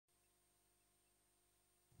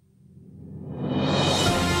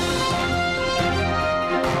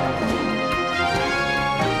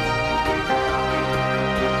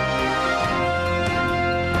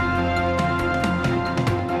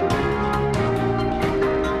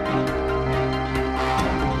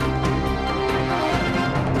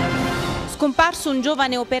scomparso un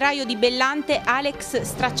giovane operaio di Bellante, Alex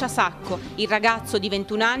Stracciasacco. Il ragazzo di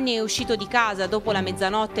 21 anni è uscito di casa dopo la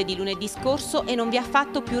mezzanotte di lunedì scorso e non vi ha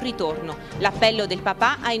fatto più ritorno. L'appello del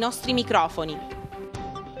papà ai nostri microfoni.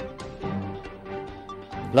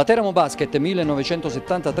 La Teramo Basket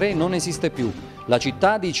 1973 non esiste più. La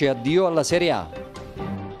città dice addio alla Serie A.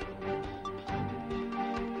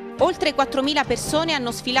 Oltre 4.000 persone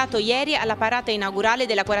hanno sfilato ieri alla parata inaugurale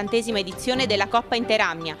della 40ª edizione della Coppa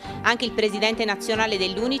Interamnia. Anche il presidente nazionale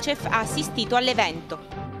dell'Unicef ha assistito all'evento.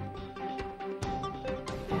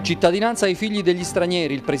 Cittadinanza ai figli degli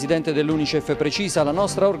stranieri. Il presidente dell'Unicef precisa: la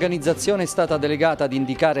nostra organizzazione è stata delegata ad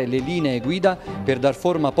indicare le linee guida per dar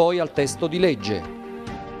forma poi al testo di legge.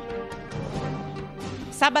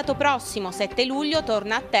 Sabato prossimo, 7 luglio,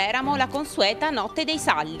 torna a Teramo la consueta Notte dei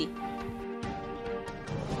Salli.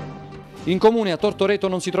 In comune a Tortoreto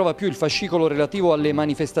non si trova più il fascicolo relativo alle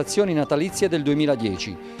manifestazioni natalizie del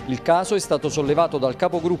 2010. Il caso è stato sollevato dal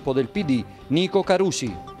capogruppo del PD, Nico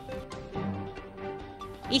Carusi.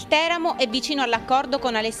 Il Teramo è vicino all'accordo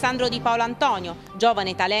con Alessandro Di Paolo Antonio,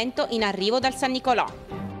 giovane talento in arrivo dal San Nicolò.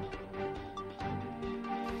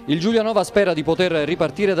 Il Giulianova spera di poter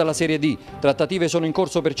ripartire dalla Serie D. Trattative sono in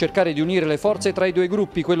corso per cercare di unire le forze tra i due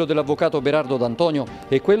gruppi, quello dell'avvocato Berardo D'Antonio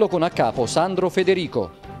e quello con a capo Sandro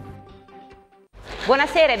Federico.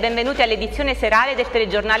 Buonasera e benvenuti all'edizione serale del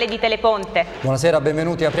telegiornale di Teleponte. Buonasera,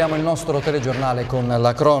 benvenuti. Apriamo il nostro telegiornale con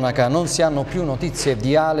la cronaca. Non si hanno più notizie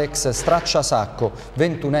di Alex Stracciasacco,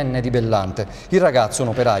 21enne di Bellante. Il ragazzo, un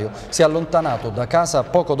operaio, si è allontanato da casa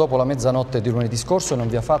poco dopo la mezzanotte di lunedì scorso e non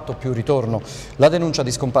vi ha fatto più ritorno. La denuncia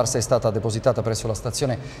di scomparsa è stata depositata presso la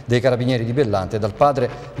stazione dei Carabinieri di Bellante dal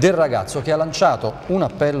padre del ragazzo, che ha lanciato un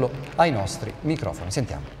appello ai nostri microfoni.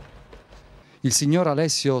 Sentiamo. Il signor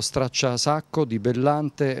Alessio Stracciasacco di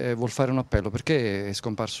Bellante vuol fare un appello perché è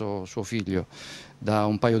scomparso suo figlio da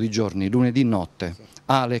un paio di giorni, lunedì notte. Sì.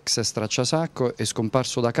 Alex Stracciasacco è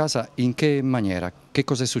scomparso da casa in che maniera? Che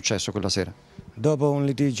cosa è successo quella sera? Dopo un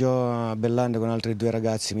litigio a Bellante con altri due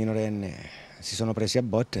ragazzi minorenni si sono presi a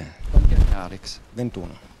botte. Quanti anni ha Alex? 21.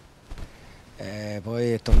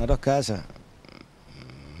 Poi è tornato a casa,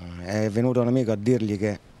 è venuto un amico a dirgli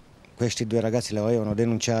che questi due ragazzi l'avevano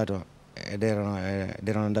denunciato ed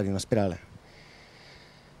erano andati in ospedale.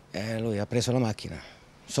 Lui ha preso la macchina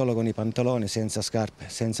solo con i pantaloni, senza scarpe,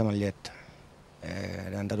 senza maglietta,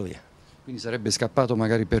 ed è andato via. Quindi sarebbe scappato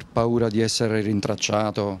magari per paura di essere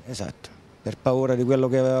rintracciato? Esatto, per paura di quello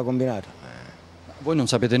che aveva combinato. Voi non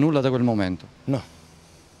sapete nulla da quel momento? No,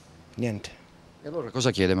 niente. E allora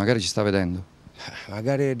cosa chiede? Magari ci sta vedendo?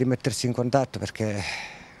 Magari di mettersi in contatto perché,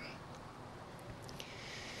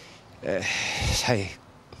 sai,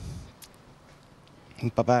 un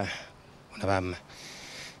papà, una mamma,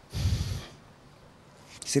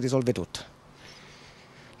 si risolve tutto,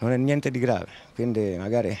 non è niente di grave, quindi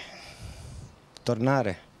magari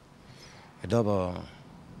tornare e dopo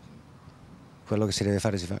quello che si deve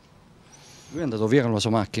fare si fa. Lui è andato via con la sua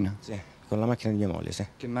macchina? Sì, con la macchina di mia moglie, sì.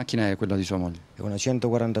 Che macchina è quella di sua moglie? È una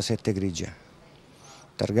 147 grigia,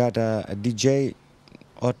 targata DJ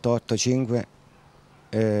 885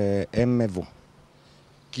 MV.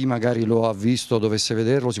 Chi magari lo ha visto o dovesse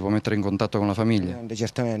vederlo si può mettere in contatto con la famiglia?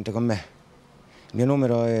 Certamente, con me. Il mio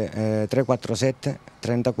numero è 347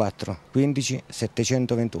 34 15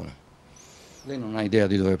 721. Lei non ha idea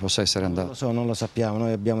di dove possa essere andato? Non lo so, non lo sappiamo.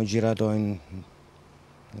 Noi abbiamo girato in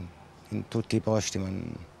tutti i posti, ma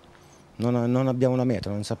non abbiamo una meta,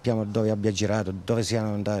 non sappiamo dove abbia girato, dove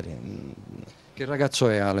siano andati. Che ragazzo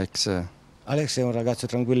è Alex? Alex è un ragazzo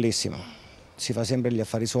tranquillissimo. Si fa sempre gli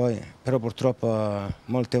affari suoi, però purtroppo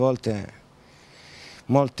molte volte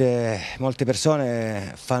molte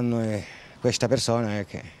persone fanno questa persona e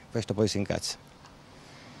che questo poi si incazza.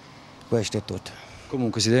 Questo è tutto.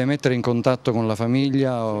 Comunque si deve mettere in contatto con la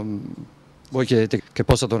famiglia o voi chiedete che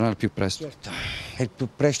possa tornare al più presto? Certo, il più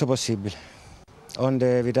presto possibile,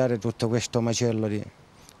 onde evitare tutto questo macello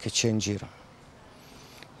che c'è in giro.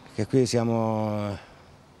 Che qui siamo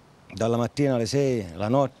dalla mattina alle 6, la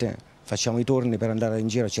notte, facciamo i turni per andare in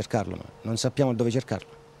giro a cercarlo, ma non sappiamo dove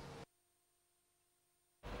cercarlo.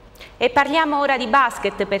 E parliamo ora di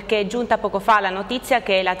basket perché è giunta poco fa la notizia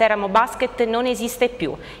che la Teramo Basket non esiste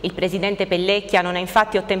più. Il presidente Pellecchia non ha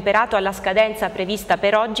infatti ottemperato alla scadenza prevista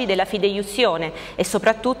per oggi della fideiussione e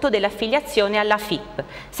soprattutto dell'affiliazione alla FIP.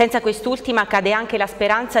 Senza quest'ultima cade anche la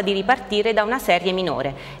speranza di ripartire da una serie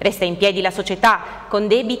minore. Resta in piedi la società con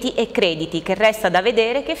debiti e crediti che resta da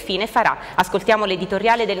vedere che fine farà. Ascoltiamo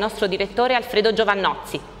l'editoriale del nostro direttore Alfredo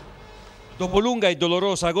Giovannozzi. Dopo lunga e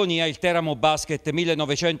dolorosa agonia il Teramo Basket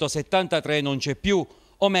 1973 non c'è più.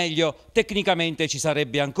 O meglio, tecnicamente ci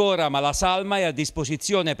sarebbe ancora, ma la salma è a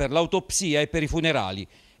disposizione per l'autopsia e per i funerali.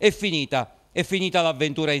 È finita. È finita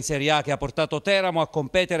l'avventura in Serie A che ha portato Teramo a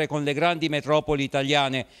competere con le grandi metropoli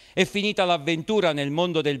italiane. È finita l'avventura nel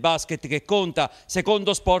mondo del basket che conta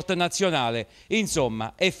secondo sport nazionale.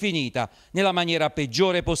 Insomma, è finita nella maniera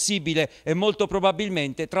peggiore possibile e molto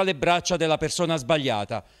probabilmente tra le braccia della persona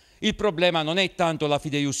sbagliata. Il problema non è tanto la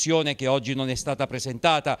fideiussione che oggi non è stata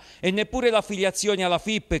presentata e neppure l'affiliazione alla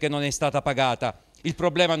FIP che non è stata pagata. Il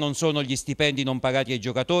problema non sono gli stipendi non pagati ai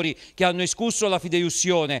giocatori che hanno escusso la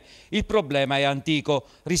fideiussione. Il problema è antico,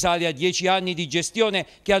 risale a 10 anni di gestione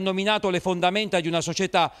che hanno minato le fondamenta di una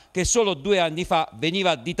società che solo 2 anni fa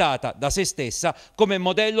veniva additata da se stessa come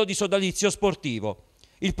modello di sodalizio sportivo.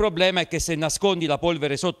 Il problema è che se nascondi la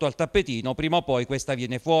polvere sotto al tappetino, prima o poi questa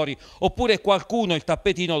viene fuori, oppure qualcuno il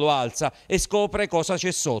tappetino lo alza e scopre cosa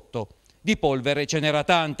c'è sotto. Di polvere ce n'era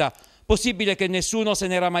tanta. Possibile che nessuno se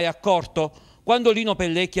n'era mai accorto? Quando Lino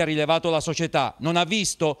Pellecchi ha rilevato la società, non ha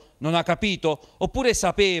visto, non ha capito, oppure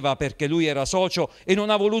sapeva perché lui era socio e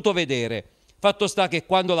non ha voluto vedere. Fatto sta che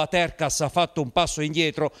quando la Tercas ha fatto un passo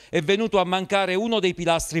indietro è venuto a mancare uno dei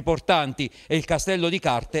pilastri portanti e il castello di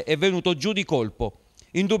carte è venuto giù di colpo.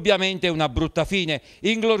 Indubbiamente una brutta fine,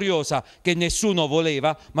 ingloriosa, che nessuno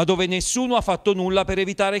voleva, ma dove nessuno ha fatto nulla per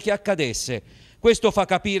evitare che accadesse. Questo fa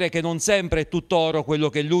capire che non sempre è tutto oro quello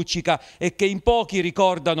che luccica e che in pochi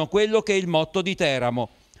ricordano quello che è il motto di Teramo.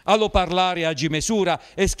 Allo parlare agi mesura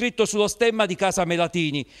è scritto sullo stemma di Casa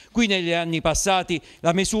Melatini. Qui negli anni passati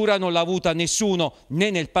la mesura non l'ha avuta nessuno, né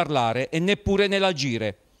nel parlare e neppure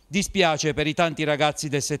nell'agire. Dispiace per i tanti ragazzi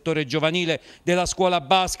del settore giovanile, della scuola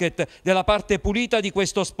basket, della parte pulita di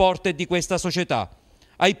questo sport e di questa società.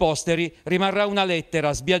 Ai posteri rimarrà una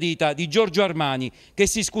lettera sbiadita di Giorgio Armani che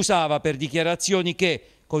si scusava per dichiarazioni che,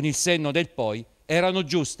 con il senno del poi, erano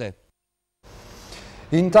giuste.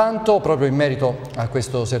 Intanto, proprio in merito a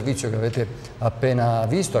questo servizio che avete appena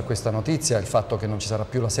visto, a questa notizia, il fatto che non ci sarà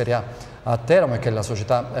più la Serie A a Teramo e che la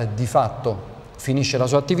società di fatto finisce la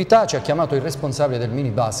sua attività, ci ha chiamato il responsabile del mini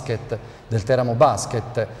basket del Teramo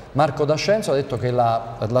Basket, Marco D'Ascenzo, ha detto che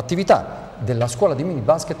l'attività della scuola di mini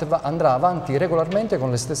basket andrà avanti regolarmente con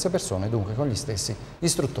le stesse persone, dunque con gli stessi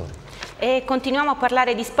istruttori. E continuiamo a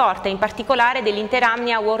parlare di sport, in particolare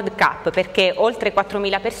dell'Interamnia World Cup, perché oltre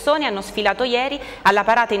 4.000 persone hanno sfilato ieri alla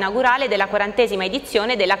parata inaugurale della 40ª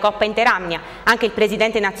edizione della Coppa Interamnia. Anche il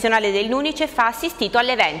presidente nazionale dell'Unicef ha assistito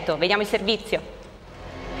all'evento. Vediamo il servizio.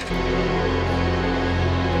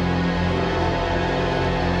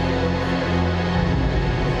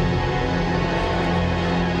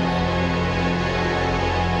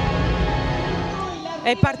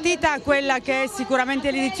 È partita quella che è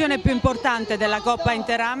sicuramente l'edizione più importante della Coppa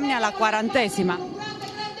Interamnia, la 40ª.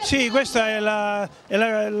 Sì, questa è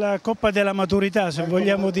la Coppa della maturità, se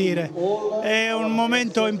vogliamo dire. È un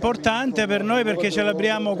momento importante per noi perché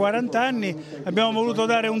celebriamo 40 anni, abbiamo voluto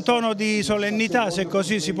dare un tono di solennità, se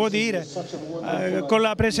così si può dire, con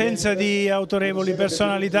la presenza di autorevoli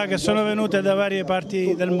personalità che sono venute da varie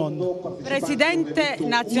parti del mondo. Presidente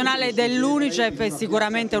nazionale dell'Unicef è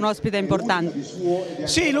sicuramente un ospite importante.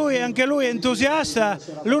 Sì, anche lui è entusiasta.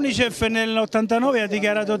 L'Unicef nell'89 ha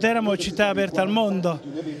dichiarato Teramo città aperta al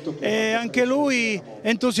mondo. E anche lui è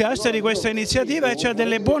entusiasta di questa iniziativa e ha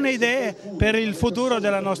delle buone idee per il futuro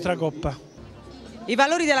della nostra Coppa. I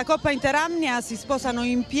valori della Coppa Interamnia si sposano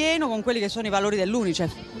in pieno con quelli che sono i valori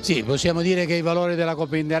dell'Unicef. Sì, possiamo dire che i valori della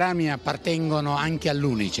Coppa Interamnia appartengono anche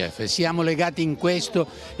all'Unicef. Siamo legati in questo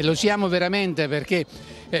e lo siamo veramente perché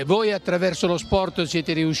voi attraverso lo sport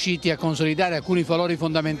siete riusciti a consolidare alcuni valori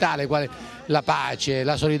fondamentali quali la pace,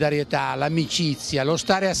 la solidarietà, l'amicizia, lo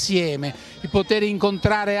stare assieme, il poter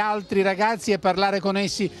incontrare altri ragazzi e parlare con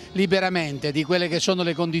essi liberamente di quelle che sono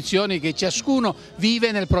le condizioni che ciascuno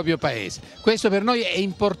vive nel proprio paese. Questo per noi è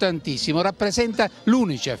importantissimo, rappresenta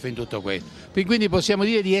l'Unicef in tutto questo, quindi possiamo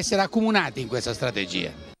dire di essere accomunati in questa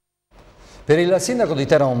strategia. Per il sindaco di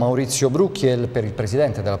Teramo Maurizio Brucchi e per il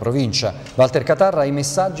presidente della provincia Walter Catarra i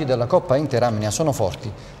messaggi della Coppa Interamnia sono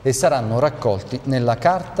forti e saranno raccolti nella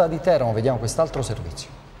Carta di Teramo. Vediamo quest'altro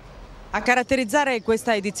servizio. A caratterizzare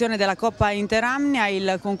questa edizione della Coppa Interamnia,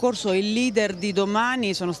 il concorso Il Leader di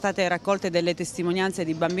Domani, sono state raccolte delle testimonianze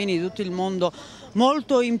di bambini di tutto il mondo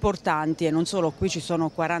molto importanti e non solo, qui ci sono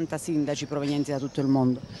 40 sindaci provenienti da tutto il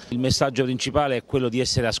mondo. Il messaggio principale è quello di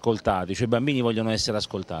essere ascoltati, cioè i bambini vogliono essere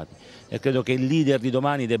ascoltati e credo che il Leader di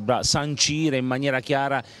Domani debba sancire in maniera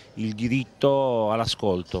chiara il diritto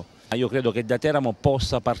all'ascolto. Io credo che da Teramo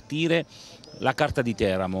possa partire la Carta di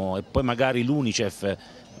Teramo e poi magari l'Unicef,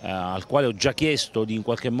 al quale ho già chiesto di in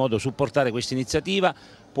qualche modo supportare questa iniziativa,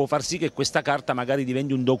 può far sì che questa carta magari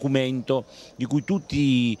diventi un documento di cui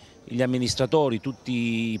tutti gli amministratori,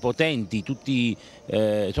 tutti i potenti,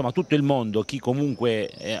 insomma tutto il mondo, chi comunque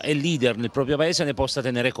è leader nel proprio paese ne possa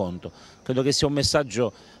tenere conto. Credo che sia un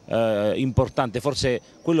messaggio importante, forse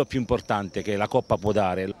quello più importante che la Coppa può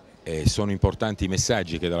dare. Sono importanti i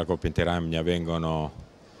messaggi che dalla Coppa Interamnia vengono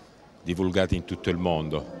divulgati in tutto il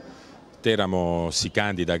mondo. Teramo si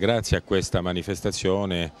candida grazie a questa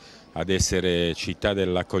manifestazione ad essere città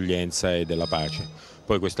dell'accoglienza e della pace.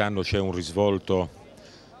 Poi quest'anno c'è un risvolto,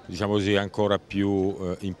 diciamo così, ancora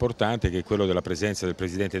più importante, che è quello della presenza del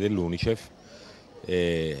presidente dell'UNICEF,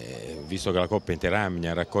 visto che la Coppa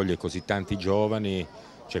Interamnia raccoglie così tanti giovani,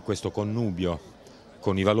 c'è questo connubio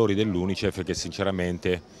con i valori dell'UNICEF che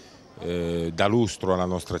sinceramente dà lustro alla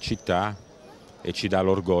nostra città e ci dà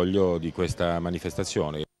l'orgoglio di questa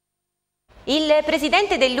manifestazione. Il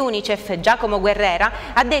presidente dell'UNICEF, Giacomo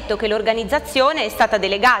Guerrera, ha detto che l'organizzazione è stata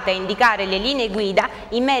delegata a indicare le linee guida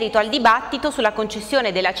in merito al dibattito sulla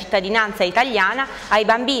concessione della cittadinanza italiana ai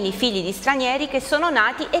bambini figli di stranieri che sono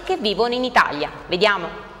nati e che vivono in Italia.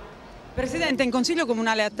 Vediamo. Presidente, in Consiglio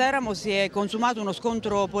Comunale a Teramo si è consumato uno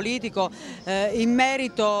scontro politico in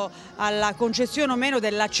merito alla concessione o meno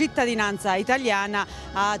della cittadinanza italiana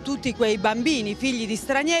a tutti quei bambini figli di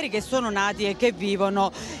stranieri che sono nati e che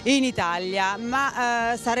vivono in Italia,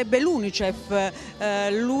 ma sarebbe l'UNICEF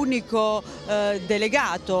l'unico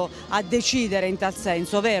delegato a decidere in tal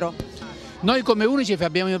senso, vero? Noi come UNICEF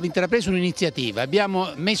abbiamo intrapreso un'iniziativa, abbiamo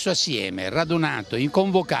messo assieme, radunato,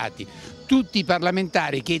 convocati tutti i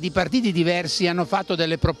parlamentari che di partiti diversi hanno fatto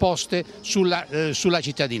delle proposte sulla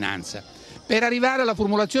cittadinanza, per arrivare alla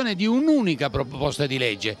formulazione di un'unica proposta di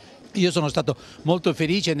legge. Io sono stato molto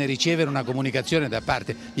felice nel ricevere una comunicazione da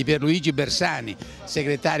parte di Pierluigi Bersani,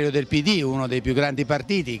 segretario del PD, uno dei più grandi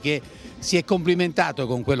partiti, che si è complimentato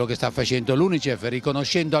con quello che sta facendo l'UNICEF,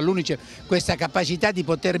 riconoscendo all'UNICEF questa capacità di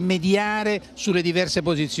poter mediare sulle diverse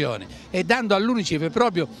posizioni e dando all'UNICEF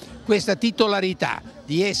proprio questa titolarità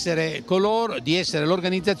di essere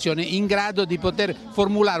l'organizzazione in grado di poter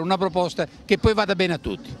formulare una proposta che poi vada bene a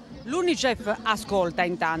tutti. L'UNICEF ascolta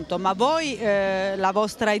intanto, ma voi la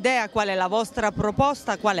vostra idea qual è? La vostra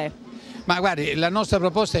proposta qual è? Ma guardi, la nostra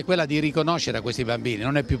proposta è quella di riconoscere a questi bambini,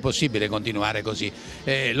 non è più possibile continuare così.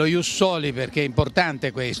 Lo ius soli, perché è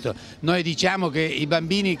importante questo. Noi diciamo che i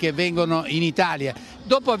bambini che vengono in Italia,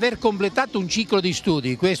 dopo aver completato un ciclo di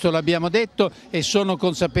studi, questo l'abbiamo detto e sono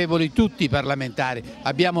consapevoli tutti i parlamentari,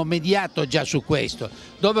 abbiamo mediato già su questo,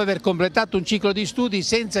 dopo aver completato un ciclo di studi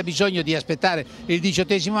senza bisogno di aspettare il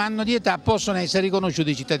 18° anno di età possono essere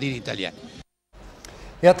riconosciuti cittadini italiani.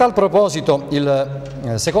 E a tal proposito,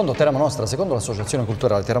 secondo l'Associazione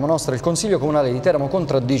Culturale Teramo Nostra, il Consiglio Comunale di Teramo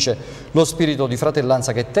contraddice lo spirito di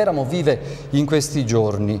fratellanza che Teramo vive in questi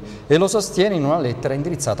giorni e lo sostiene in una lettera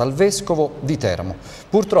indirizzata al Vescovo di Teramo.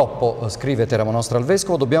 Purtroppo, scrive Teramo Nostra al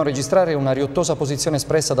Vescovo, dobbiamo registrare una riottosa posizione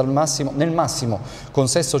espressa nel massimo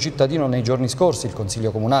consesso cittadino nei giorni scorsi, il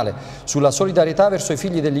Consiglio Comunale, sulla solidarietà verso i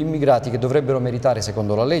figli degli immigrati che dovrebbero meritare,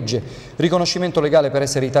 secondo la legge, riconoscimento legale per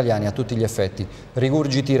essere italiani a tutti gli effetti. Rigurgiti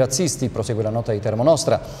razzisti, prosegue la nota di Teramo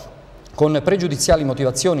Nostra, con pregiudiziali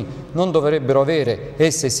motivazioni non dovrebbero avere,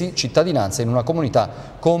 esse sì, cittadinanza in una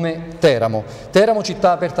comunità come Teramo. Teramo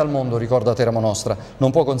città aperta al mondo, ricorda Teramo Nostra,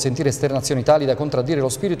 non può consentire esternazioni tali da contraddire lo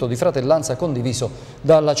spirito di fratellanza condiviso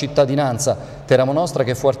dalla cittadinanza. Teramo Nostra,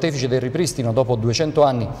 che fu artefice del ripristino dopo 200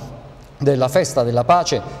 anni della festa della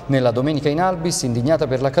pace nella domenica in Albis, indignata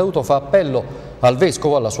per l'accaduto, fa appello al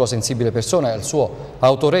Vescovo, alla sua sensibile persona e al suo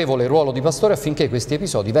autorevole ruolo di pastore affinché questi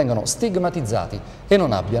episodi vengano stigmatizzati e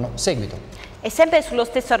non abbiano seguito. E sempre sullo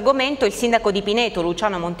stesso argomento il sindaco di Pineto,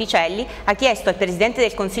 Luciano Monticelli, ha chiesto al presidente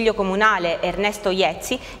del Consiglio Comunale, Ernesto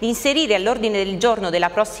Iezzi, di inserire all'ordine del giorno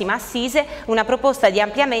della prossima assise una proposta di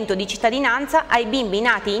ampliamento di cittadinanza ai bimbi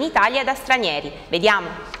nati in Italia da stranieri.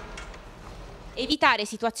 Vediamo. Evitare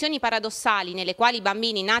situazioni paradossali nelle quali i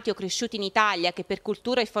bambini nati o cresciuti in Italia, che per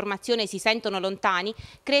cultura e formazione si sentono lontani,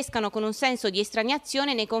 crescano con un senso di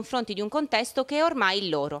estraniazione nei confronti di un contesto che è ormai il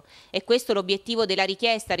loro. È questo l'obiettivo della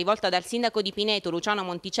richiesta rivolta dal sindaco di Pineto, Luciano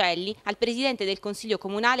Monticelli, al presidente del Consiglio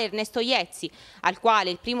Comunale, Ernesto Iezzi, al quale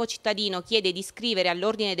il primo cittadino chiede di iscrivere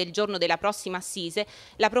all'ordine del giorno della prossima assise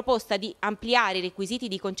la proposta di ampliare i requisiti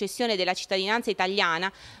di concessione della cittadinanza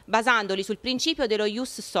italiana basandoli sul principio dello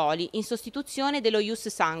ius soli, in sostituzione dello ius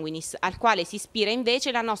sanguinis, al quale si ispira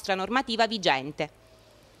invece la nostra normativa vigente.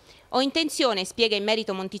 Ho intenzione, spiega in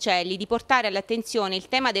merito Monticelli, di portare all'attenzione il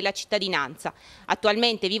tema della cittadinanza.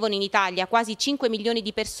 Attualmente vivono in Italia quasi 5 milioni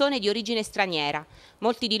di persone di origine straniera.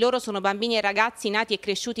 Molti di loro sono bambini e ragazzi nati e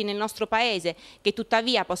cresciuti nel nostro paese, che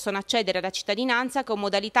tuttavia possono accedere alla cittadinanza con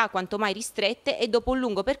modalità quanto mai ristrette e dopo un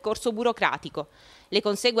lungo percorso burocratico. Le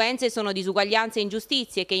conseguenze sono disuguaglianze e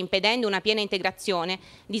ingiustizie che, impedendo una piena integrazione,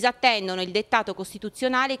 disattendono il dettato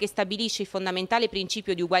costituzionale che stabilisce il fondamentale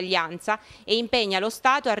principio di uguaglianza e impegna lo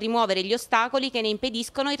Stato a rimuovere gli ostacoli che ne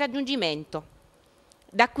impediscono il raggiungimento.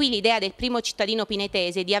 Da qui l'idea del primo cittadino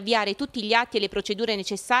pinetese di avviare tutti gli atti e le procedure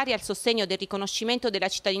necessarie al sostegno del riconoscimento della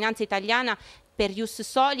cittadinanza italiana per ius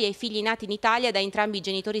soli ai figli nati in Italia da entrambi i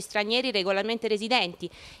genitori stranieri regolarmente residenti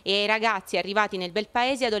e ai ragazzi arrivati nel bel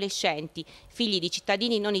paese adolescenti, figli di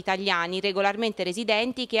cittadini non italiani regolarmente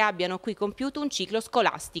residenti che abbiano qui compiuto un ciclo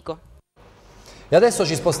scolastico. E adesso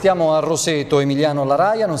ci spostiamo a Roseto. Emiliano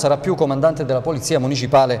Laraia non sarà più comandante della Polizia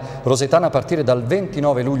Municipale rosetana a partire dal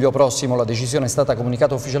 29 luglio prossimo. La decisione è stata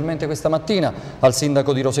comunicata ufficialmente questa mattina al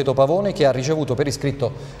sindaco di Roseto Pavone, che ha ricevuto per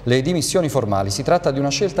iscritto le dimissioni formali. Si tratta di una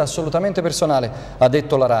scelta assolutamente personale, ha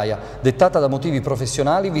detto Laraia, dettata da motivi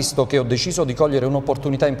professionali, visto che ho deciso di cogliere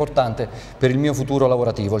un'opportunità importante per il mio futuro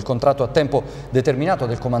lavorativo. Il contratto a tempo determinato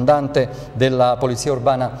del comandante della Polizia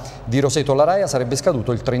Urbana di Roseto Laraia sarebbe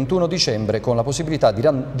scaduto il 31 dicembre con la possibilità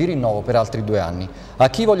di rinnovo per altri 2 anni. A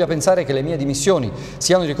chi voglia pensare che le mie dimissioni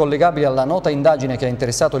siano ricollegabili alla nota indagine che ha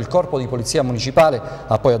interessato il corpo di polizia municipale,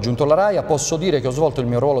 ha poi aggiunto Laraia, posso dire che ho svolto il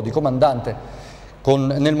mio ruolo di comandante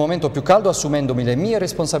nel momento più caldo, assumendomi le mie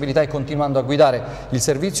responsabilità e continuando a guidare il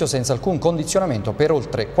servizio senza alcun condizionamento per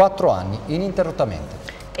oltre 4 anni ininterrottamente.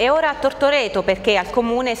 E ora a Tortoreto, perché al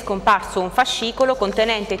Comune è scomparso un fascicolo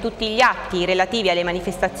contenente tutti gli atti relativi alle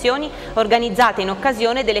manifestazioni organizzate in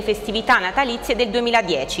occasione delle festività natalizie del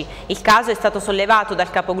 2010. Il caso è stato sollevato dal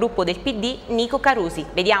capogruppo del PD, Nico Carusi.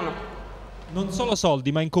 Vediamo. Non solo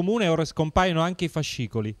soldi, ma in Comune ora scompaiono anche i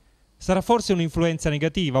fascicoli. Sarà forse un'influenza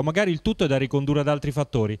negativa o magari il tutto è da ricondurre ad altri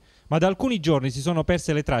fattori, ma da alcuni giorni si sono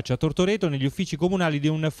perse le tracce a Tortoreto negli uffici comunali di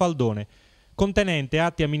un faldone contenente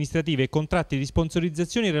atti amministrativi e contratti di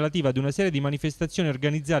sponsorizzazione relativa ad una serie di manifestazioni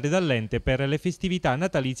organizzate dall'ente per le festività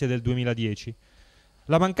natalizie del 2010.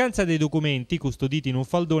 La mancanza dei documenti, custoditi in un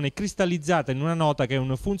faldone, è cristallizzata in una nota che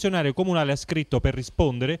un funzionario comunale ha scritto per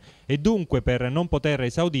rispondere e dunque per non poter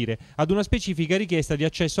esaudire ad una specifica richiesta di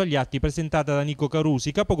accesso agli atti presentata da Nico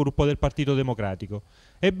Carusi, capogruppo del Partito Democratico.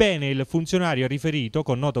 Ebbene, il funzionario ha riferito,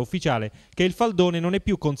 con nota ufficiale, che il faldone non è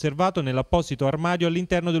più conservato nell'apposito armadio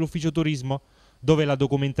all'interno dell'ufficio turismo, dove la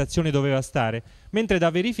documentazione doveva stare, mentre da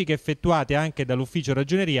verifiche effettuate anche dall'ufficio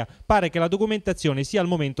ragioneria pare che la documentazione sia al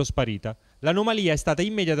momento sparita. L'anomalia è stata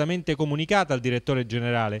immediatamente comunicata al direttore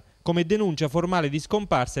generale come denuncia formale di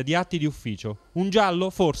scomparsa di atti di ufficio. Un giallo?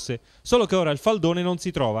 Forse, solo che ora il faldone non si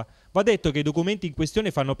trova. Va detto che i documenti in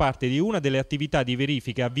questione fanno parte di una delle attività di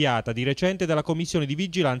verifica avviata di recente dalla Commissione di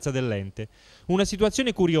Vigilanza dell'ente. Una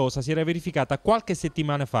situazione curiosa si era verificata qualche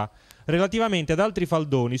settimana fa, relativamente ad altri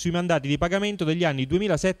faldoni sui mandati di pagamento degli anni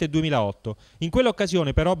 2007 e 2008. In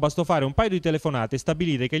quell'occasione però bastò fare un paio di telefonate e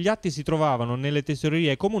stabilire che gli atti si trovavano nelle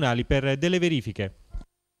tesorerie comunali per delle verifiche.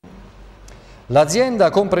 L'azienda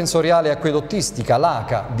comprensoriale acquedottistica,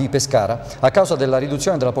 l'ACA di Pescara, a causa della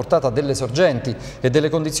riduzione della portata delle sorgenti e delle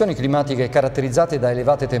condizioni climatiche caratterizzate da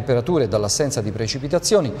elevate temperature e dall'assenza di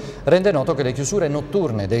precipitazioni, rende noto che le chiusure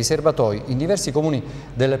notturne dei serbatoi in diversi comuni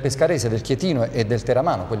del Pescarese, del Chietino e del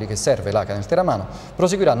Teramano, quelli che serve l'ACA nel Teramano,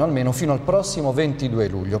 proseguiranno almeno fino al prossimo 22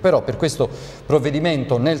 luglio. Però per questo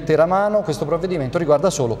provvedimento nel Teramano, questo provvedimento riguarda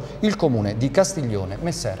solo il comune di Castiglione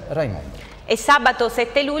Messer Raimondo. E sabato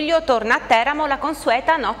 7 luglio torna a Teramo la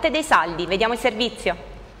consueta Notte dei Saldi. Vediamo il servizio.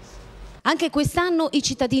 Anche quest'anno i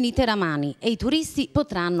cittadini teramani e i turisti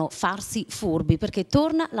potranno farsi furbi perché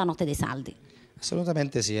torna la Notte dei Saldi.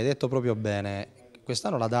 Assolutamente sì, hai detto proprio bene.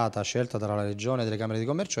 Quest'anno la data scelta dalla Regione e delle Camere di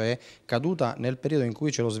Commercio è caduta nel periodo in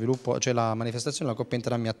cui c'è la manifestazione della Coppa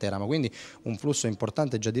Interammi a Teramo, quindi un flusso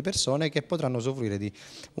importante già di persone che potranno usufruire di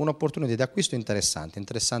un'opportunità di acquisto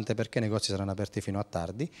interessante perché i negozi saranno aperti fino a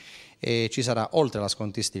tardi e ci sarà, oltre alla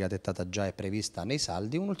scontistica dettata già e prevista nei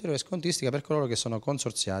saldi, un'ulteriore scontistica per coloro che sono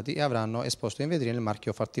consorziati e avranno esposto in vetrina il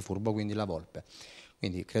marchio Farti Furbo, quindi la Volpe.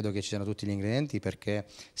 Quindi credo che ci siano tutti gli ingredienti perché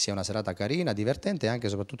sia una serata carina, divertente e anche e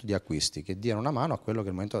soprattutto di acquisti che diano una mano a quello che è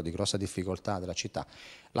il momento di grossa difficoltà della città.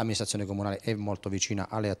 L'amministrazione comunale è molto vicina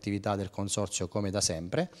alle attività del consorzio come da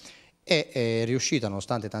sempre e è riuscita,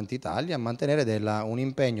 nonostante tanti tagli, a mantenere un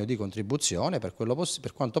impegno di contribuzione per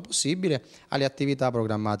quanto possibile alle attività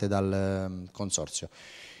programmate dal consorzio.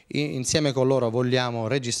 Insieme con loro vogliamo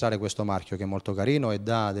registrare questo marchio che è molto carino e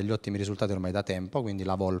dà degli ottimi risultati ormai da tempo, quindi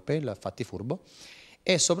la Volpe, il Fatti Furbo,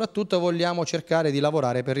 e soprattutto vogliamo cercare di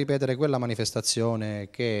lavorare per ripetere quella manifestazione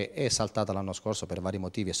che è saltata l'anno scorso per vari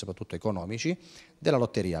motivi e soprattutto economici, della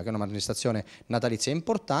lotteria, che è una manifestazione natalizia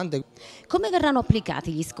importante. Come verranno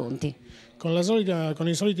applicati gli sconti? Con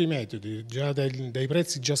i soliti metodi, già dai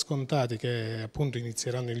prezzi già scontati che appunto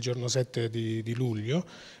inizieranno il giorno 7 di luglio,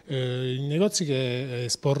 i negozi che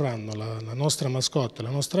esporranno la nostra mascotte, la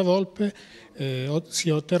nostra volpe, si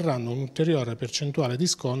otterranno un'ulteriore percentuale di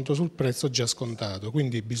sconto sul prezzo già scontato.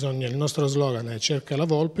 Quindi il nostro slogan è cerca la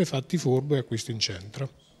volpe, fatti furbo e acquisto in centro.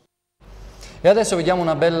 E adesso vediamo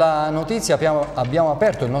una bella notizia, abbiamo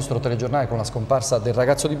aperto il nostro telegiornale con la scomparsa del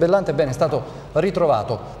ragazzo di Bellante. Ebbene, è stato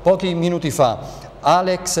ritrovato pochi minuti fa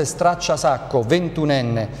Alex Stracciasacco,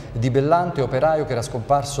 21enne di Bellante, operaio che era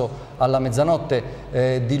scomparso alla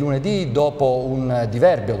mezzanotte di lunedì dopo un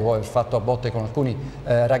diverbio, dopo aver fatto a botte con alcuni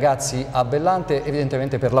ragazzi a Bellante,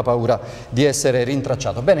 evidentemente per la paura di essere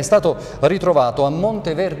rintracciato. Bene, è stato ritrovato a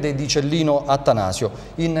Monteverde di Cellino Attanasio,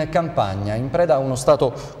 in campagna, in preda a uno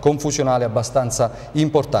stato confusionale abbastanza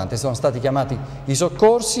importante. Sono stati chiamati i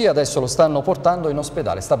soccorsi e adesso lo stanno portando in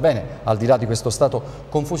ospedale. Sta bene al di là di questo stato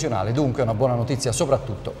confusionale, dunque una buona notizia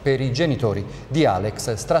soprattutto per i genitori di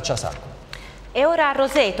Alex Stracciasacco. E ora a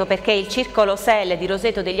Roseto, perché il circolo SEL di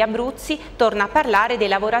Roseto degli Abruzzi torna a parlare dei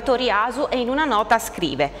lavoratori ASU e in una nota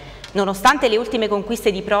scrive: nonostante le ultime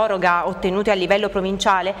conquiste di proroga ottenute a livello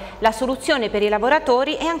provinciale, la soluzione per i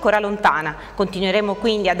lavoratori è ancora lontana. Continueremo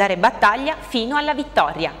quindi a dare battaglia fino alla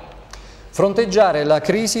vittoria. Fronteggiare la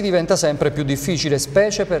crisi diventa sempre più difficile,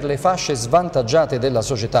 specie per le fasce svantaggiate della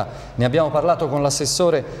società. Ne abbiamo parlato con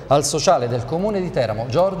l'assessore al sociale del Comune di Teramo,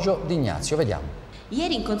 Giorgio D'Ignazio. Vediamo.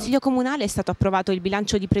 Ieri in Consiglio Comunale è stato approvato il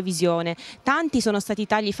bilancio di previsione. Tanti sono stati i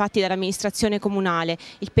tagli fatti dall'amministrazione comunale.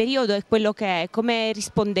 Il periodo è quello che è. Come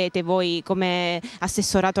rispondete voi come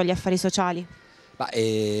assessorato agli affari sociali?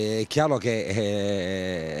 È chiaro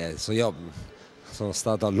che io sono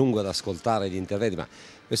stato a lungo ad ascoltare gli interventi, ma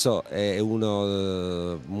questo è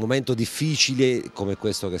un momento difficile come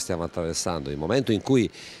questo che stiamo attraversando, il momento in cui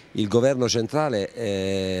il governo centrale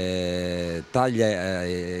taglia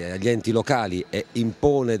agli enti locali e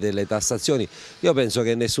impone delle tassazioni. Io penso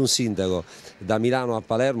che nessun sindaco da Milano a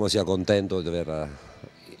Palermo sia contento di dover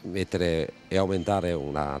mettere e aumentare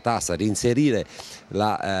una tassa, reinserire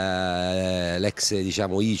l'ex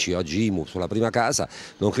ICI, oggi IMU, sulla prima casa.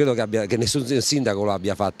 Non credo che nessun sindaco lo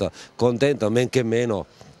abbia fatto contento, men che meno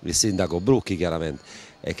il sindaco Brucchi, chiaramente,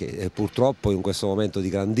 e che purtroppo in questo momento di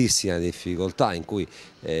grandissima difficoltà in cui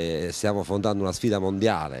stiamo affrontando una sfida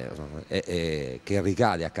mondiale che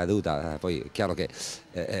ricade è caduta, poi è chiaro che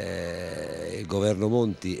il governo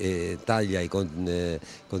Monti taglia i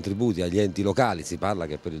contributi agli enti locali, si parla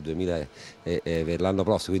che per l'anno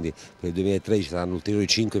prossimo, quindi per il 2013 saranno ulteriori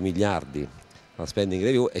 5 miliardi la spending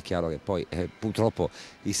review. È chiaro che poi purtroppo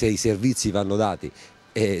se i servizi vanno dati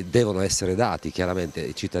e devono essere dati, chiaramente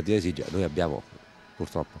il cittadino esige, noi abbiamo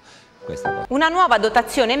purtroppo questa cosa. Una nuova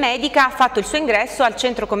dotazione medica ha fatto il suo ingresso al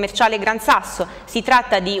centro commerciale Gran Sasso. Si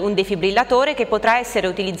tratta di un defibrillatore che potrà essere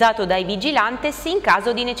utilizzato dai vigilantes in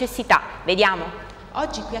caso di necessità. Vediamo.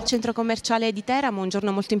 Oggi qui al centro commerciale di Teramo un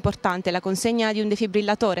giorno molto importante, la consegna di un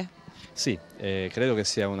defibrillatore. Sì, credo che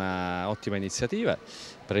sia un'ottima iniziativa,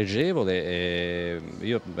 pregevole.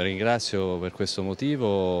 Io ringrazio per questo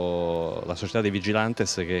motivo la società dei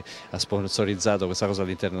Vigilantes che ha sponsorizzato questa cosa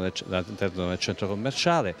all'interno del centro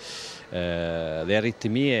commerciale. Le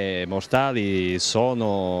aritmie mortali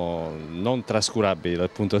sono non trascurabili dal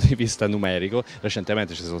punto di vista numerico.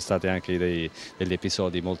 Recentemente ci sono stati anche degli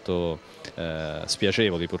episodi molto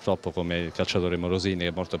spiacevoli, purtroppo, come il calciatore Morosini che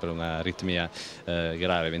è morto per un'aritmia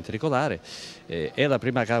grave ventricolare. È la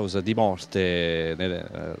prima causa di morte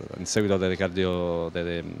in seguito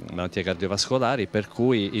delle malattie cardiovascolari, per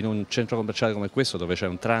cui in un centro commerciale come questo, dove c'è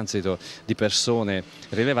un transito di persone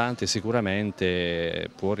rilevanti, sicuramente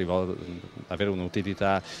può avere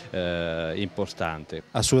un'utilità importante.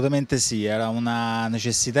 Assolutamente sì, era una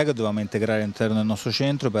necessità che dovevamo integrare all'interno del nostro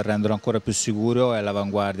centro per renderlo ancora più sicuro e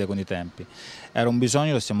all'avanguardia con i tempi. Era un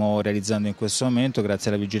bisogno, lo stiamo realizzando in questo momento grazie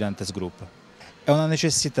alla Vigilantes Group. È una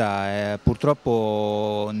necessità,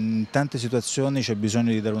 purtroppo in tante situazioni c'è bisogno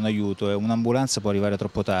di dare un aiuto e un'ambulanza può arrivare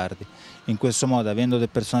troppo tardi. In questo modo, avendo del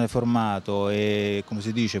personale formato e, come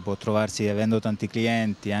si dice, può trovarsi, avendo tanti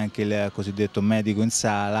clienti, anche il cosiddetto medico in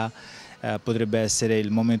sala, potrebbe essere il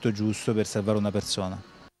momento giusto per salvare una persona.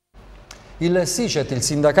 Il SICET, il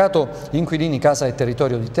sindacato inquilini Casa e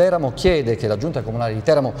Territorio di Teramo, chiede che la Giunta Comunale di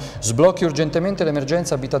Teramo sblocchi urgentemente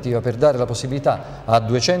l'emergenza abitativa per dare la possibilità a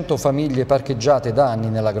 200 famiglie parcheggiate da anni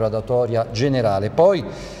nella graduatoria generale. Poi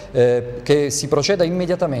che si proceda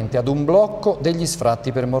immediatamente ad un blocco degli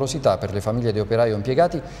sfratti per morosità per le famiglie di operai o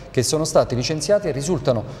impiegati che sono stati licenziati e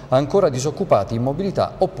risultano ancora disoccupati in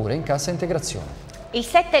mobilità oppure in cassa integrazione. Il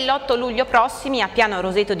 7 e l'8 luglio prossimi a Piano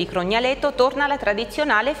Roseto di Crognaleto torna la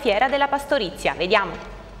tradizionale Fiera della Pastorizia. Vediamo.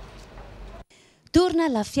 Torna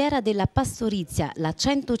la Fiera della Pastorizia, la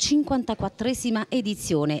 154esima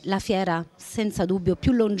edizione, la fiera senza dubbio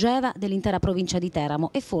più longeva dell'intera provincia di Teramo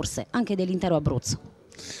e forse anche dell'intero Abruzzo.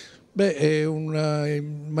 Beh, è una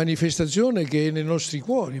manifestazione che è nei nostri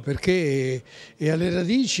cuori perché è alle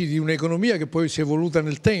radici di un'economia che poi si è evoluta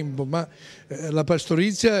nel tempo, ma la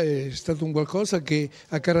pastorizia è stato un qualcosa che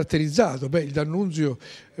ha caratterizzato. Beh, il D'Annunzio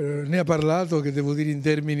ne ha parlato, che devo dire in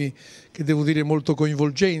termini che devo dire molto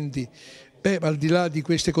coinvolgenti. Beh, al di là di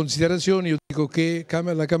queste considerazioni io dico che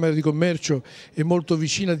la Camera di Commercio è molto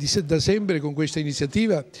vicina da sempre con questa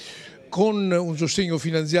iniziativa, con un sostegno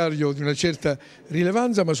finanziario di una certa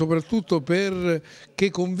rilevanza, ma soprattutto perché è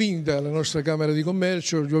convinta la nostra Camera di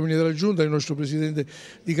Commercio, gli uomini della Giunta, il nostro Presidente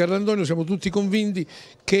Di Carlantonio, siamo tutti convinti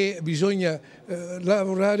che bisogna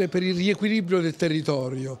lavorare per il riequilibrio del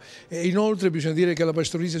territorio e inoltre bisogna dire che la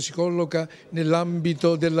pastorizia si colloca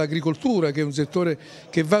nell'ambito dell'agricoltura, che è un settore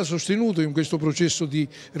che va sostenuto in questo processo di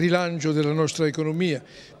rilancio della nostra economia,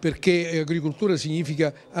 perché agricoltura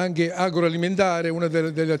significa anche agroalimentare, una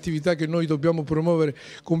delle attività che noi dobbiamo promuovere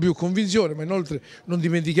con più convinzione, ma inoltre non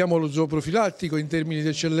dimentichiamo lo zooprofilattico in termini di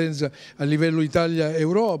eccellenza a livello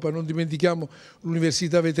Italia-Europa, non dimentichiamo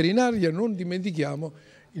l'università veterinaria, non dimentichiamo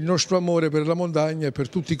il nostro amore per la montagna e per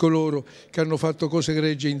tutti coloro che hanno fatto cose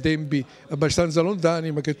egregie in tempi abbastanza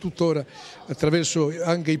lontani, ma che tuttora attraverso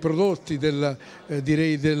anche i prodotti della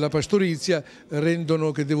pastorizia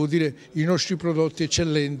rendono, che devo dire, i nostri prodotti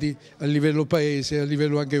eccellenti a livello paese e a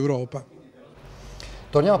livello anche Europa.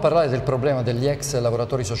 Torniamo a parlare del problema degli ex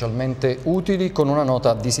lavoratori socialmente utili con una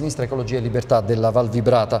nota di Sinistra Ecologia e Libertà della Val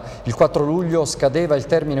Vibrata. Il 4 luglio scadeva il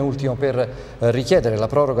termine ultimo per richiedere la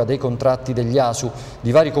proroga dei contratti degli ASU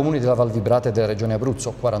di vari comuni della Val Vibrata e della Regione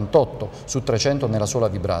Abruzzo, 48 su 300 nella sola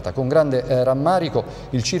Vibrata. Con grande rammarico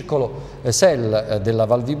il circolo SEL della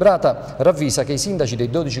Val Vibrata ravvisa che i sindaci dei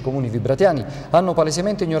 12 comuni vibratiani hanno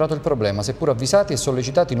palesemente ignorato il problema, seppur avvisati e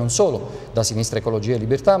sollecitati non solo da Sinistra Ecologia e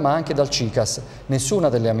Libertà ma anche dal CICAS. Nessuna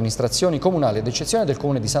delle amministrazioni comunali, ad eccezione del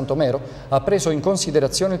comune di Santomero, ha preso in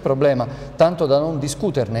considerazione il problema, tanto da non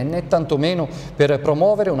discuterne né tantomeno per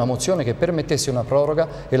promuovere una mozione che permettesse una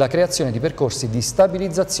proroga e la creazione di percorsi di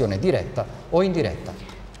stabilizzazione diretta o indiretta.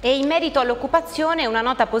 E in merito all'occupazione una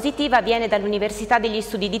nota positiva viene dall'Università degli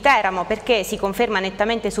Studi di Teramo perché si conferma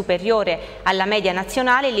nettamente superiore alla media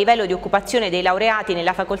nazionale il livello di occupazione dei laureati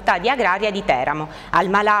nella facoltà di agraria di Teramo.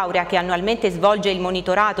 Alma Laurea, che annualmente svolge il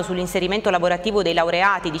monitorato sull'inserimento lavorativo dei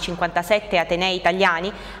laureati di 57 atenei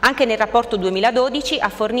italiani, anche nel rapporto 2012 ha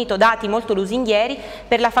fornito dati molto lusinghieri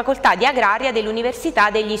per la facoltà di agraria dell'Università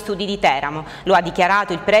degli Studi di Teramo. Lo ha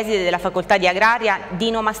dichiarato il preside della facoltà di agraria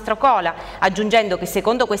Dino Mastrocola, aggiungendo che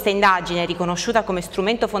secondo questa indagine, riconosciuta come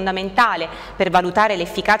strumento fondamentale per valutare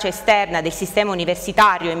l'efficacia esterna del sistema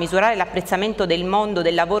universitario e misurare l'apprezzamento del mondo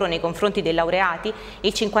del lavoro nei confronti dei laureati,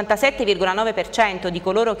 il 57,9% di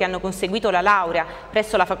coloro che hanno conseguito la laurea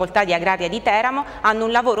presso la facoltà di agraria di Teramo hanno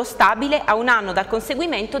un lavoro stabile a un anno dal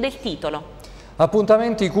conseguimento del titolo.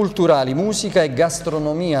 Appuntamenti culturali, musica e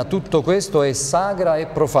gastronomia, tutto questo è Sagra e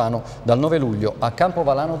Profano dal 9 luglio a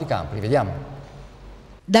Campovalano di Campli. Vediamo.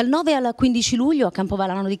 Dal 9 al 15 luglio a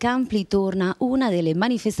Campovalano di Campli torna una delle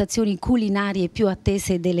manifestazioni culinarie più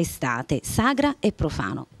attese dell'estate, Sagra e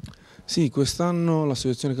Profano. Sì, quest'anno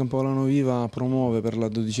l'Associazione Campovalano Viva promuove per la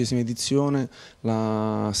 12ª edizione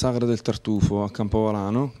la Sagra del Tartufo a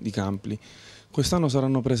Campovalano di Campli. Quest'anno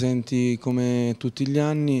saranno presenti, come tutti gli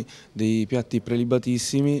anni, dei piatti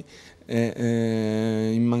prelibatissimi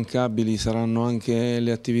e immancabili saranno anche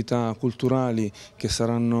le attività culturali che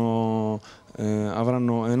avranno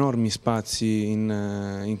enormi spazi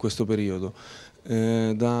in questo periodo.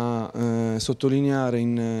 Da sottolineare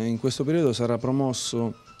in questo periodo sarà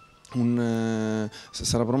promossa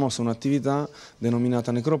un'attività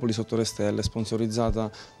denominata Necropoli sotto le stelle,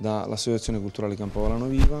 sponsorizzata dall'Associazione Culturale Campovalano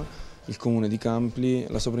Viva, il Comune di Campli,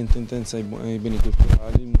 la Soprintendenza ai Beni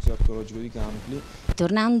Culturali, il Museo Archeologico di Campli.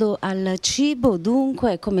 Tornando al cibo,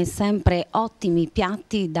 dunque, come sempre ottimi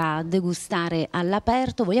piatti da degustare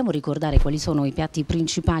all'aperto. Vogliamo ricordare quali sono i piatti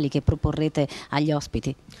principali che proporrete agli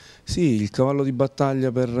ospiti? Sì, il cavallo di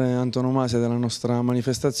battaglia per antonomasia della nostra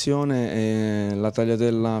manifestazione è la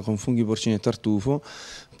tagliatella con funghi porcini e tartufo.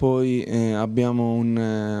 Poi abbiamo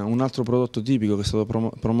un altro prodotto tipico che è stato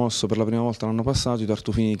promosso per la prima volta l'anno passato, i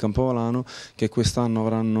tartufini di Campovolano, che quest'anno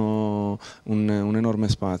avranno un enorme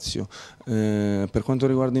spazio. Per quanto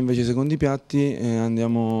riguarda invece i secondi piatti,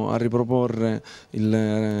 andiamo a riproporre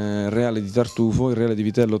il reale di tartufo, il reale di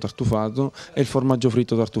vitello tartufato e il formaggio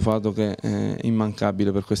fritto tartufato, che è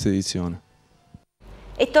immancabile per questa edizione.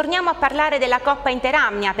 E torniamo a parlare della Coppa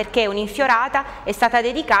Interamnia, perché un'infiorata è stata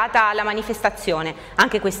dedicata alla manifestazione.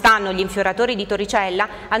 Anche quest'anno gli infioratori di Torricella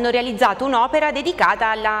hanno realizzato un'opera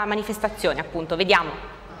dedicata alla manifestazione, appunto.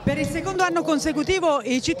 Vediamo. Per il secondo anno consecutivo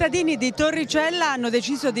i cittadini di Torricella hanno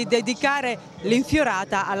deciso di dedicare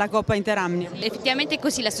l'infiorata alla Coppa Interamnia. Effettivamente è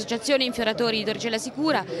così, l'associazione Infioratori di Torricella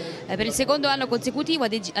Sicura per il secondo anno consecutivo ha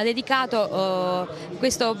dedicato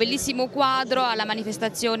questo bellissimo quadro alla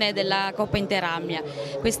manifestazione della Coppa Interamnia.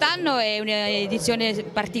 Quest'anno è un'edizione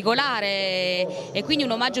particolare e quindi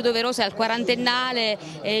un omaggio doveroso al quarantennale,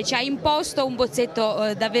 ci ha imposto un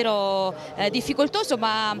bozzetto davvero difficoltoso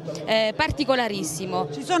ma particolarissimo.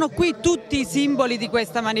 Ci sono qui tutti i simboli di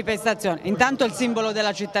questa manifestazione, intanto il simbolo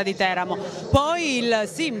della città di Teramo, poi il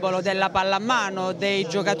simbolo della pallamano, dei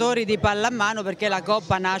giocatori di pallamano, perché la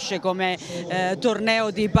Coppa nasce come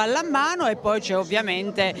torneo di pallamano, e poi c'è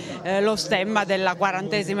ovviamente lo stemma della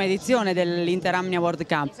 40ª edizione dell'Interamnia World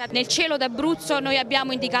Cup. Nel cielo d'Abruzzo noi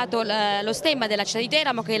abbiamo indicato lo stemma della città di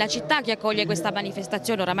Teramo, che è la città che accoglie questa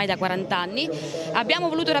manifestazione oramai da 40 anni. Abbiamo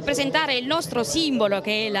voluto rappresentare il nostro simbolo,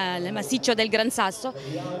 che è il massiccio del Gran Sasso,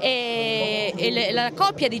 e la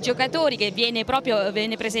coppia di giocatori che viene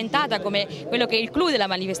presentata come quello che è il clou della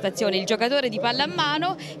manifestazione, il giocatore di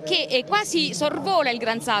pallamano che quasi sorvola il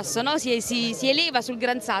Gran Sasso, no? si eleva sul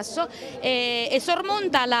Gran Sasso e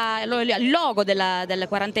sormonta il logo del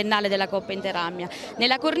quarantennale della Coppa Interamnia.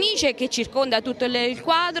 Nella cornice che circonda tutto il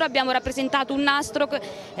quadro abbiamo rappresentato un nastro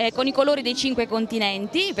con i colori dei 5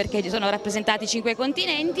 continenti, perché sono rappresentati 5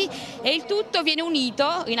 continenti, e il tutto viene unito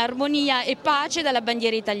in armonia e pace dalla bandiera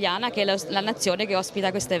italiana, che è la nazione che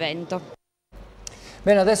ospita questo evento.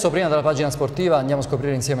 Bene, adesso prima della pagina sportiva andiamo a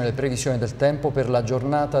scoprire insieme le previsioni del tempo per la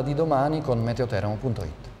giornata di domani con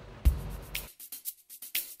meteoteramo.it.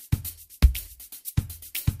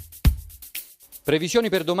 Previsioni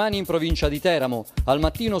per domani in provincia di Teramo. Al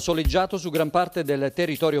mattino soleggiato su gran parte del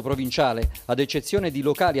territorio provinciale, ad eccezione di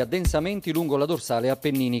locali addensamenti lungo la dorsale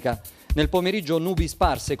appenninica. Nel pomeriggio nubi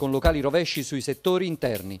sparse con locali rovesci sui settori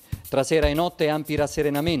interni. Tra sera e notte ampi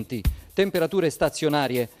rasserenamenti. Temperature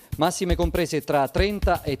stazionarie, massime comprese tra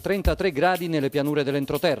 30 e 33 gradi nelle pianure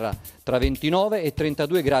dell'entroterra, tra 29 e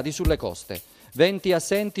 32 gradi sulle coste. Venti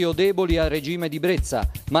assenti o deboli a regime di brezza,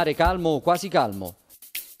 mare calmo o quasi calmo.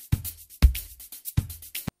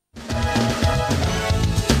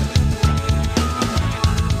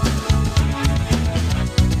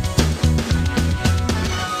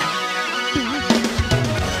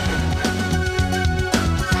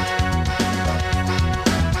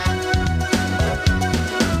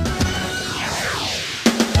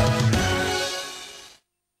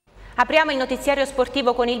 Apriamo il notiziario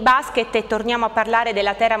sportivo con il basket e torniamo a parlare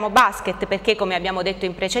della Teramo Basket, perché, come abbiamo detto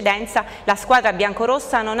in precedenza, la squadra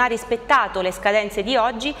biancorossa non ha rispettato le scadenze di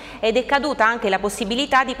oggi ed è caduta anche la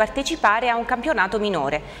possibilità di partecipare a un campionato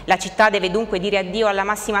minore. La città deve dunque dire addio alla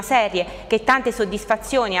massima serie, che tante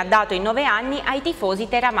soddisfazioni ha dato in 9 anni ai tifosi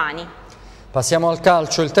teramani. Passiamo al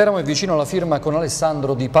calcio. Il Teramo è vicino alla firma con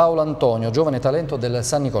Alessandro Di Paolo Antonio, giovane talento del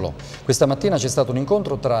San Nicolò. Questa mattina c'è stato un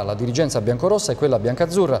incontro tra la dirigenza biancorossa e quella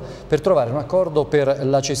biancazzurra per trovare un accordo per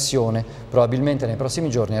la cessione. Probabilmente nei prossimi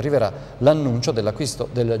giorni arriverà l'annuncio dell'acquisto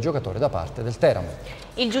del giocatore da parte del Teramo.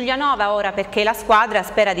 Il Giulianova ora, perché la squadra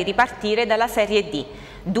spera di ripartire dalla Serie D.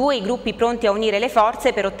 2 i gruppi pronti a unire le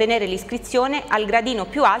forze per ottenere l'iscrizione al gradino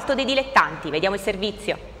più alto dei dilettanti. Vediamo il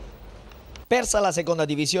servizio. Persa la seconda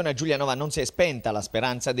divisione, a Giulianova non si è spenta la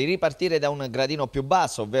speranza di ripartire da un gradino più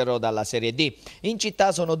basso, ovvero dalla Serie D. In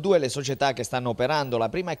città sono 2 le società che stanno operando, la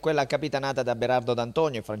prima è quella capitanata da Berardo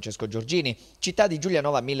D'Antonio e Francesco Giorgini, città di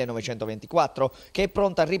Giulianova 1924, che è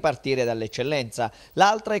pronta a ripartire dall'eccellenza.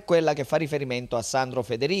 L'altra è quella che fa riferimento a Sandro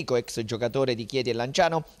Federico, ex giocatore di Chieti e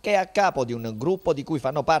Lanciano, che è a capo di un gruppo di cui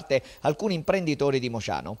fanno parte alcuni imprenditori di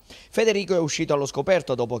Mociano. Federico è uscito allo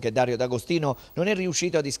scoperto dopo che Dario D'Agostino non è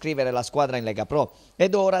riuscito ad iscrivere la squadra in Lega Pro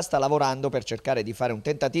ed ora sta lavorando per cercare di fare un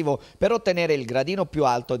tentativo per ottenere il gradino più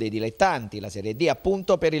alto dei dilettanti, la Serie D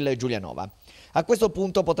appunto per il Giulianova. A questo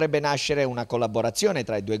punto potrebbe nascere una collaborazione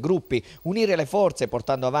tra i due gruppi, unire le forze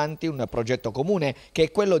portando avanti un progetto comune che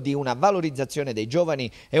è quello di una valorizzazione dei giovani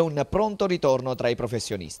e un pronto ritorno tra i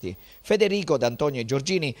professionisti. Federico, D'Antonio e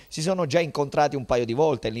Giorgini si sono già incontrati un paio di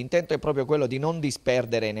volte e l'intento è proprio quello di non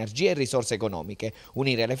disperdere energie e risorse economiche,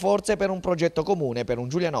 unire le forze per un progetto comune per un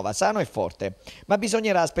Giulianova sano e forte. Ma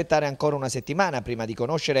bisognerà aspettare ancora una settimana prima di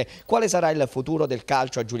conoscere quale sarà il futuro del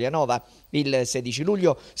calcio a Giulianova. Il 16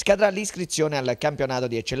 luglio scadrà l'iscrizione al campionato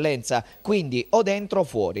di eccellenza, quindi o dentro o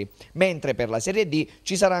fuori, mentre per la Serie D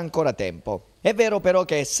ci sarà ancora tempo. È vero però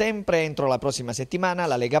che sempre entro la prossima settimana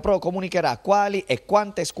la Lega Pro comunicherà quali e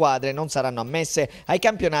quante squadre non saranno ammesse ai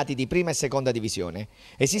campionati di prima e seconda divisione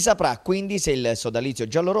e si saprà quindi se il sodalizio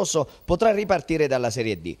giallorosso potrà ripartire dalla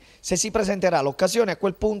Serie D. Se si presenterà l'occasione, a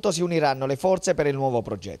quel punto si uniranno le forze per il nuovo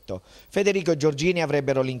progetto. Federico e Giorgini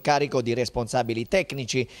avrebbero l'incarico di responsabili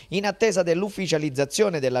tecnici in attesa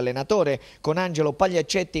dell'ufficializzazione dell'allenatore, con Angelo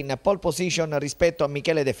Pagliaccetti in pole position rispetto a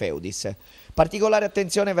Michele De Feudis. Particolare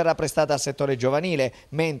attenzione verrà prestata al settore giovanile,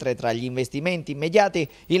 mentre tra gli investimenti immediati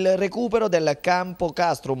il recupero del campo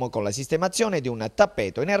Castrum con la sistemazione di un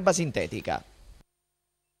tappeto in erba sintetica.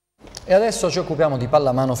 E adesso ci occupiamo di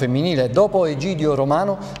pallamano femminile. Dopo Egidio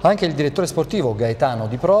Romano, anche il direttore sportivo Gaetano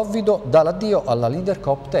Di Provvido dà l'addio alla Leader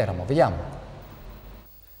Cup Teramo. Vediamo.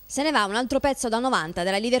 Se ne va un altro pezzo da 90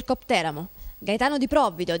 della Leader Cup Teramo. Gaetano Di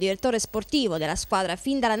Provvido, direttore sportivo della squadra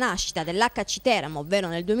fin dalla nascita dell'HC Teramo, ovvero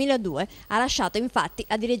nel 2002, ha lasciato infatti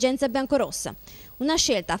la dirigenza biancorossa. Una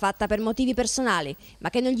scelta fatta per motivi personali,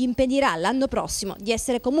 ma che non gli impedirà l'anno prossimo di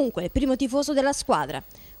essere comunque il primo tifoso della squadra.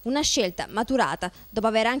 Una scelta maturata dopo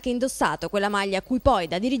aver anche indossato quella maglia a cui poi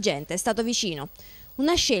da dirigente è stato vicino.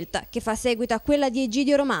 Una scelta che fa seguito a quella di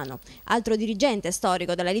Egidio Romano, altro dirigente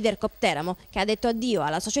storico della Leader Cup Teramo, che ha detto addio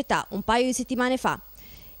alla società un paio di settimane fa.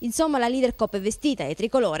 Insomma, la Leader Cup vestita e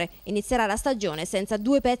tricolore inizierà la stagione senza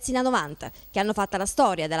due pezzi da 90 che hanno fatto la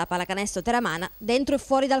storia della pallacanestro teramana dentro e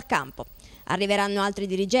fuori dal campo. Arriveranno altri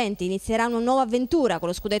dirigenti, inizierà una nuova avventura con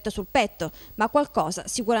lo scudetto sul petto, ma qualcosa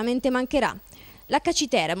sicuramente mancherà. L'HC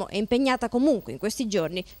Teramo è impegnata comunque in questi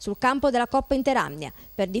giorni sul campo della Coppa Interamnia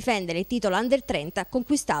per difendere il titolo Under 30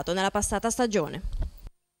 conquistato nella passata stagione.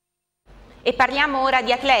 E parliamo ora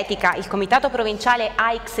di atletica. Il Comitato Provinciale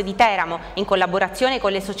AIX di Teramo, in collaborazione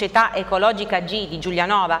con le società Ecologica G di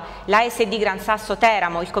Giulianova, l'ASD Gran Sasso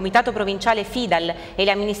Teramo, il Comitato Provinciale FIDAL e le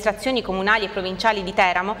amministrazioni comunali e provinciali di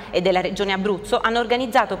Teramo e della Regione Abruzzo hanno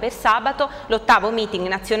organizzato per sabato l'8º meeting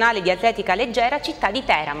nazionale di atletica leggera Città di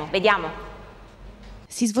Teramo. Vediamo.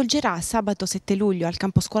 Si svolgerà sabato 7 luglio al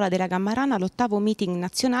campo scuola della Gammarana l'8º meeting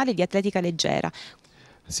nazionale di atletica leggera.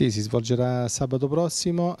 Sì, si svolgerà sabato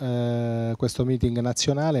prossimo questo meeting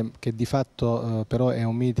nazionale che di fatto però è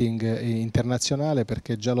un meeting internazionale,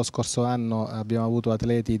 perché già lo scorso anno abbiamo avuto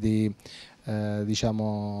atleti di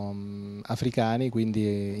africani,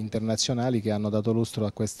 quindi internazionali, che hanno dato lustro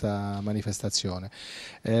a questa manifestazione.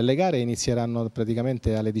 Le gare inizieranno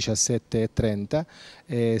praticamente alle 17:30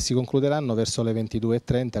 e si concluderanno verso le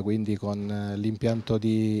 22:30, quindi con l'impianto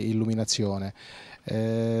di illuminazione.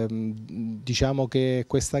 Diciamo che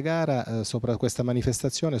questa gara, questa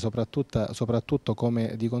manifestazione soprattutto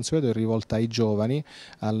come di consueto è rivolta ai giovani,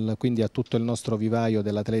 quindi a tutto il nostro vivaio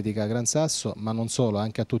dell'atletica Gran Sasso, ma non solo,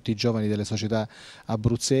 anche a tutti i giovani delle società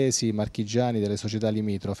abruzzesi, marchigiani, delle società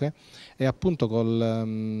limitrofe, e appunto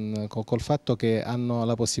col fatto che hanno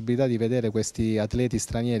la possibilità di vedere questi atleti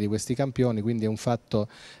stranieri, questi campioni, quindi è un fatto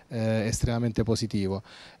estremamente positivo.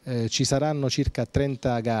 Ci saranno circa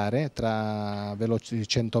 30 gare tra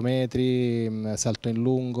 100 metri, salto in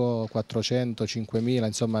lungo, 400, 5000,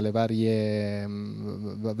 insomma le varie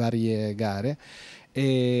gare,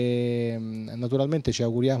 e naturalmente ci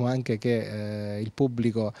auguriamo anche che il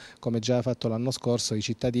pubblico, come già ha fatto l'anno scorso, i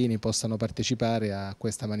cittadini possano partecipare a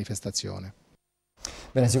questa manifestazione.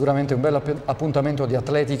 Bene, sicuramente un bel appuntamento di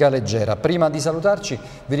atletica leggera. Prima di salutarci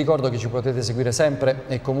vi ricordo che ci potete seguire sempre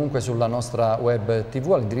e comunque sulla nostra web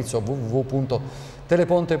TV all'indirizzo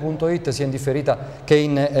www.teleponte.it, sia in differita che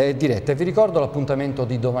in diretta. E vi ricordo l'appuntamento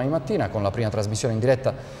di domani mattina con la prima trasmissione in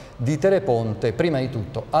diretta di Teleponte, prima di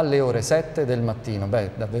tutto alle ore 7 del mattino.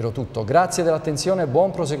 Beh, davvero tutto. Grazie dell'attenzione e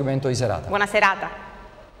buon proseguimento di serata. Buona serata.